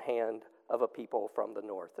into the hand of a people from the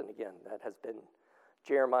north. And again, that has been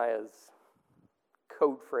Jeremiah's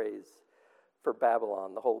code phrase for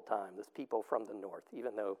Babylon the whole time, this people from the north,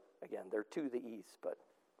 even though, again, they're to the east, but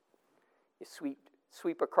you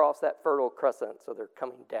sweep across that fertile crescent, so they're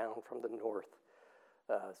coming down from the north,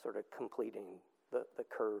 sort of completing the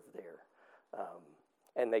curve there.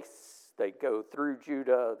 And they go through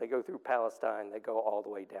Judah, they go through Palestine, they go all the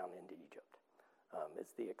way down into Egypt.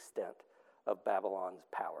 It's the extent of Babylon's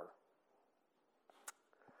power.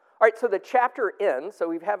 All right, so the chapter ends. So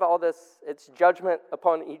we have all this, it's judgment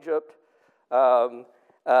upon Egypt. I'm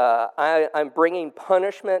bringing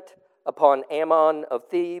punishment upon Ammon of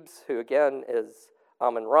Thebes, who again is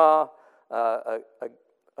Amun-Ra, a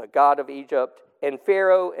god of Egypt, and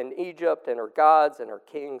Pharaoh and Egypt and her gods and her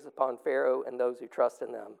kings, upon Pharaoh and those who trust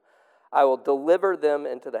in them. I will deliver them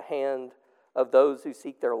into the hand of those who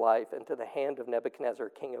seek their life, into the hand of Nebuchadnezzar,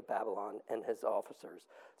 king of Babylon, and his officers.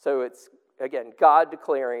 So it's, again, God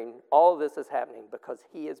declaring all of this is happening because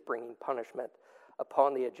he is bringing punishment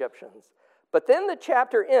upon the Egyptians. But then the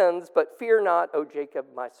chapter ends, but fear not, O Jacob,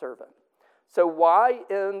 my servant. So why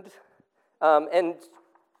end,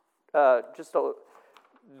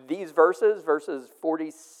 these verses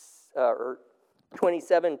 40 or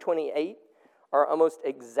 27, 28, are almost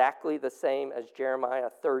exactly the same as Jeremiah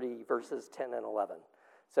 30, verses 10 and 11.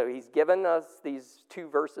 So he's given us these two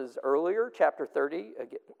verses earlier. Chapter 30,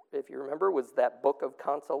 if you remember, was that book of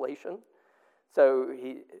consolation. So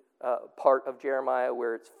part of Jeremiah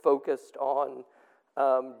where it's focused on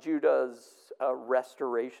Judah's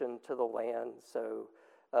restoration to the land. So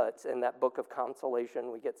it's in that book of consolation.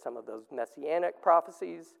 We get some of those messianic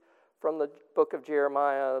prophecies from the book of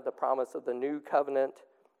Jeremiah, the promise of the new covenant.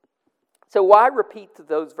 So why repeat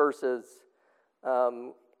those verses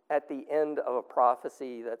at the end of a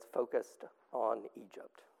prophecy that's focused on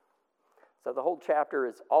Egypt? So the whole chapter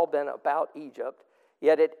has all been about Egypt,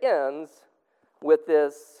 yet it ends with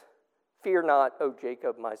this, fear not, O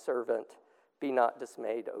Jacob, my servant, be not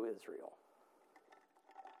dismayed, O Israel.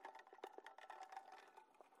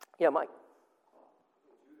 Yeah, Mike.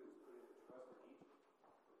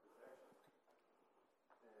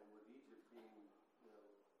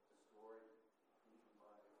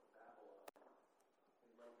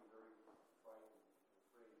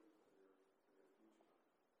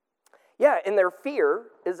 Yeah, and their fear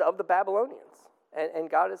is of the Babylonians. And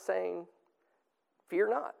God is saying, fear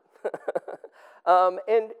not.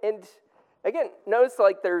 And again, notice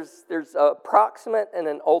like there's a proximate and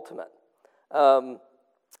an ultimate.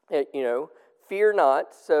 Fear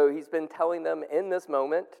not. So he's been telling them in this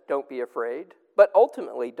moment, don't be afraid. But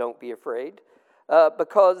ultimately, don't be afraid.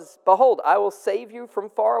 Because, behold, I will save you from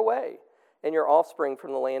far away, and your offspring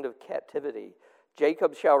from the land of captivity.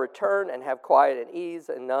 Jacob shall return and have quiet and ease,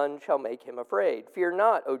 and none shall make him afraid. Fear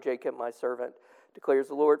not, O Jacob, my servant, declares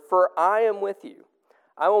the Lord, for I am with you.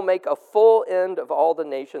 I will make a full end of all the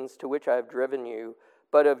nations to which I have driven you,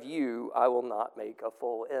 but of you I will not make a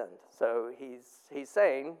full end. So he's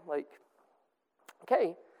saying, like,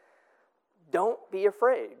 okay, don't be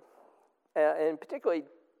afraid. And particularly,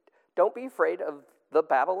 don't be afraid of the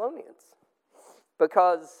Babylonians.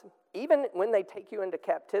 Because even when they take you into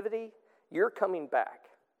captivity, you're coming back.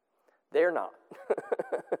 They're not.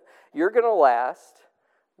 You're going to last.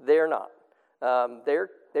 They're not.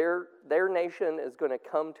 Their nation is going to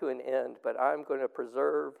come to an end, but I'm going to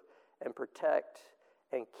preserve and protect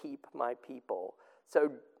and keep my people.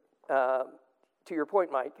 So, to your point,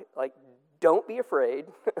 Mike, like, don't be afraid,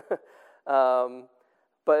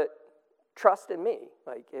 but trust in me.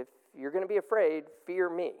 Like, if you're going to be afraid, fear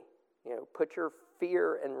me. Put your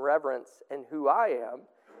fear and reverence in who I am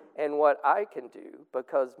and what I can do,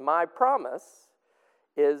 because my promise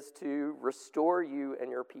is to restore you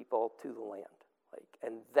and your people to the land.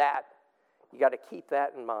 And that, you got to keep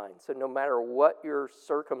that in mind. So no matter what your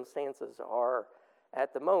circumstances are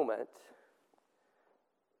at the moment,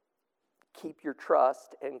 keep your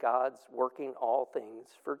trust in God's working all things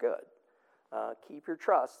for good. Keep your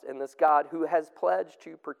trust in this God who has pledged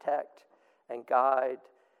to protect and guide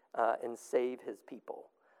and save his people.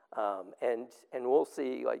 And we'll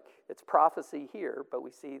see, like, it's prophecy here, but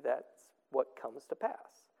we see that's what comes to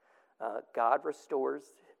pass. God restores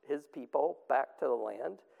his people back to the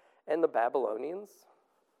land, and the Babylonians,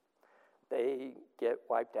 they get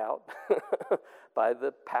wiped out by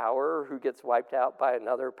the power who gets wiped out by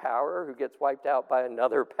another power who gets wiped out by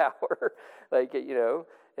another power.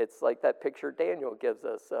 It's like that picture Daniel gives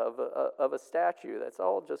us of a statue that's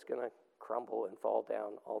all just going to crumble and fall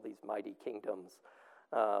down, all these mighty kingdoms.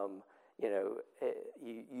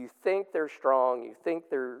 You think they're strong, you think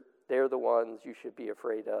they're the ones you should be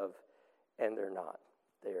afraid of, and they're not.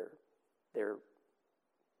 They're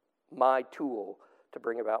my tool to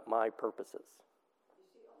bring about my purposes. You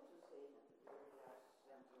see, also saying at the very last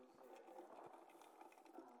sentence there,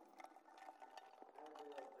 I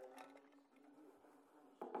will avenge you and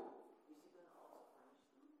punish you. Is he going to also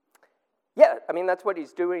punish them? Yeah, I mean, that's what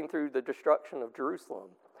he's doing through the destruction of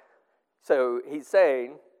Jerusalem. So he's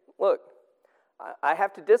saying, look, I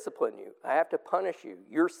have to discipline you. I have to punish you.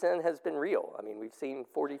 Your sin has been real. I mean, we've seen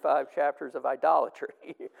 45 chapters of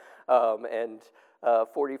idolatry and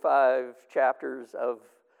 45 chapters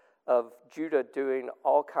of Judah doing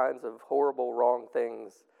all kinds of horrible, wrong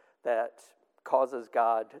things that causes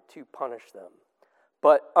God to punish them.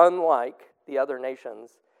 But unlike the other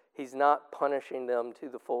nations, he's not punishing them to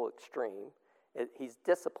the full extreme. He's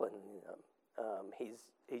disciplining them. He's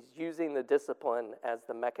using the discipline as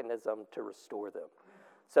the mechanism to restore them.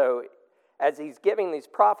 So as he's giving these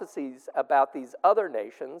prophecies about these other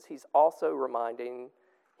nations, he's also reminding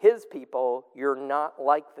his people, you're not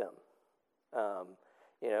like them.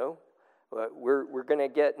 We're going to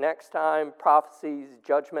get next time prophecies,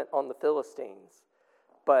 judgment on the Philistines,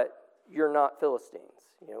 but you're not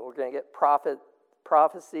Philistines. We're going to get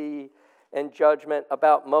prophecy and judgment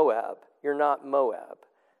about Moab. You're not Moab.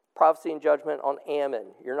 Prophecy and judgment on Ammon,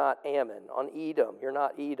 you're not Ammon. On Edom, you're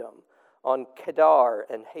not Edom. On Kedar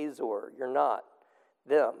and Hazor, you're not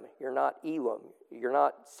them. You're not Elam. You're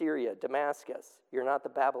not Syria, Damascus. You're not the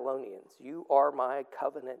Babylonians. You are my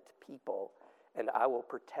covenant people, and I will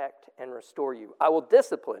protect and restore you. I will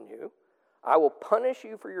discipline you. I will punish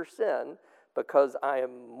you for your sin because I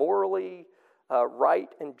am morally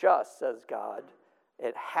right and just, says God.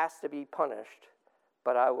 It has to be punished,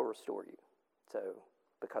 but I will restore you.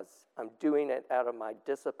 Because I'm doing it out of my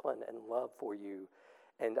discipline and love for you,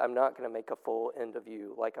 and I'm not going to make a full end of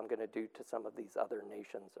you like I'm going to do to some of these other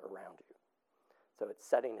nations around you. So it's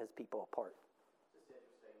setting his people apart. It's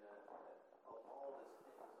interesting that all this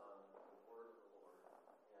hinges on the word of the Lord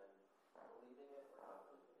and believing it or not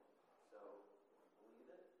believing it. So if you believe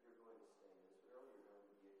it, you're going to stay in Israel, you're going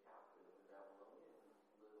to be a captive in Babylonia, and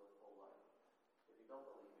live a full life. If you don't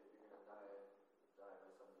believe it, you're going to die by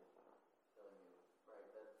something killing you. Right,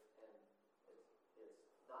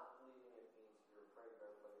 it's not believing it means you're afraid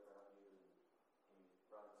of everybody around you and you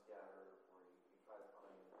run and scatter, or you try to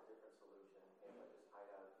find a different solution and just hide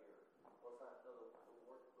out here. Well, it's not.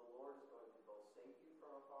 The Lord is going to both save you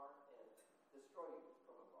from afar and destroy you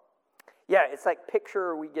from afar. Yeah, it's like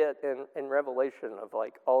picture we get in Revelation of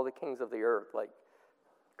like all the kings of the earth like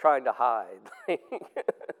trying to hide,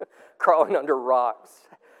 crawling under rocks,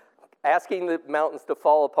 asking the mountains to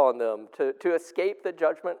fall upon them to escape the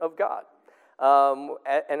judgment of God.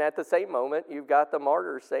 And at the same moment, you've got the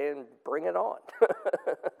martyrs saying, bring it on.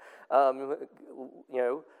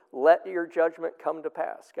 Let your judgment come to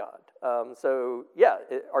pass, God.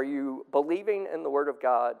 Are you believing in the Word of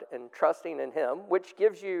God and trusting in Him, which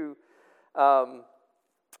gives you,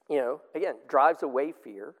 again, drives away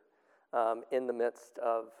fear in the midst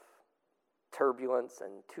of turbulence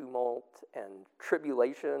and tumult and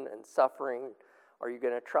tribulation and suffering? Are you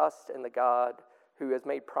going to trust in the God who has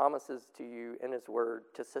made promises to you in His Word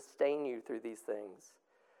to sustain you through these things?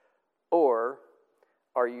 Or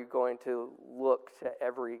are you going to look to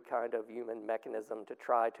every kind of human mechanism to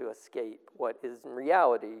try to escape what is in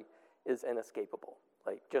reality is inescapable?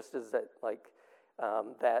 Like, just as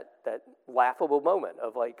that laughable moment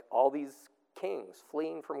of like all these kings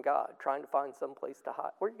fleeing from God, trying to find some place to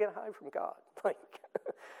hide. Where are you going to hide from God?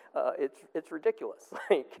 It's ridiculous.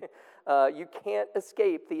 You can't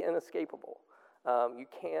escape the inescapable. You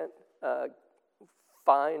can't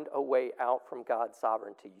find a way out from God's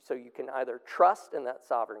sovereignty. So you can either trust in that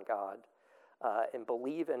sovereign God and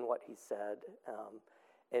believe in what He said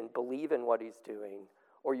and believe in what He's doing,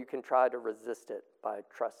 or you can try to resist it by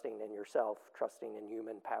trusting in yourself, trusting in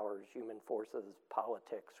human powers, human forces,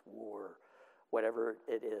 politics, war, whatever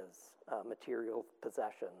it is, material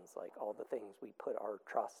possessions, like all the things we put our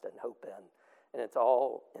trust and hope in. And it's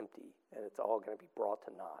all empty, and it's all going to be brought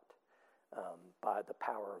to naught by the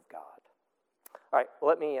power of God. All right,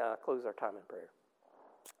 let me close our time in prayer.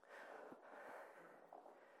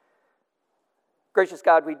 Gracious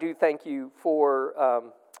God, we do thank you for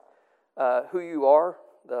who you are,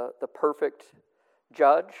 the perfect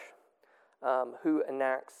judge who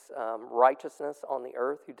enacts righteousness on the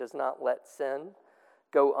earth, who does not let sin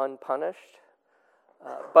go unpunished,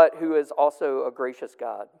 but who is also a gracious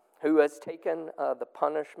God, who has taken the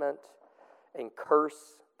punishment and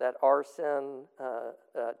curse that our sin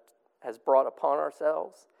has brought upon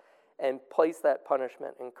ourselves and placed that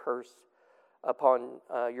punishment and curse upon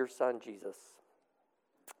your Son, Jesus,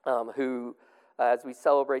 who, as we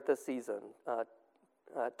celebrate this season,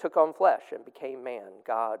 took on flesh and became man,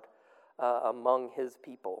 God among His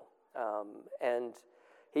people. And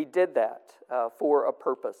He did that for a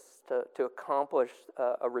purpose, to accomplish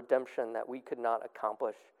a redemption that we could not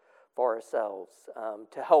accomplish for ourselves,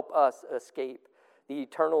 to help us escape the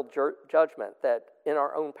eternal judgment that in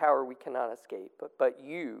our own power we cannot escape. But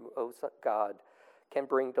you, O God, can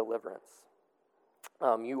bring deliverance.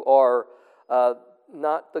 You are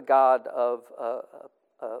not the God of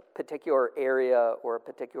a particular area or a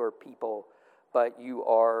particular people, but you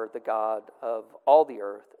are the God of all the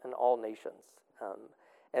earth and all nations.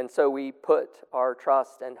 And so we put our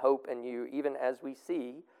trust and hope in you, even as we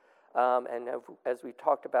see, and as we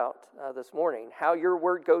talked about this morning, how your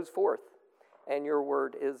word goes forth. And your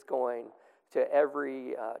word is going to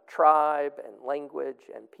every tribe and language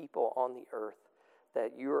and people on the earth,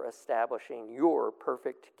 that you're establishing your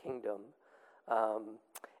perfect kingdom.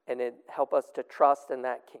 And help us to trust in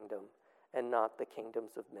that kingdom and not the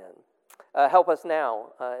kingdoms of men. Help us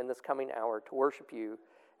now in this coming hour to worship you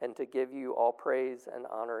and to give you all praise and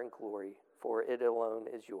honor and glory, for it alone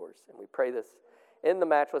is yours. And we pray this in the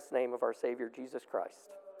matchless name of our Savior, Jesus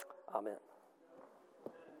Christ. Amen.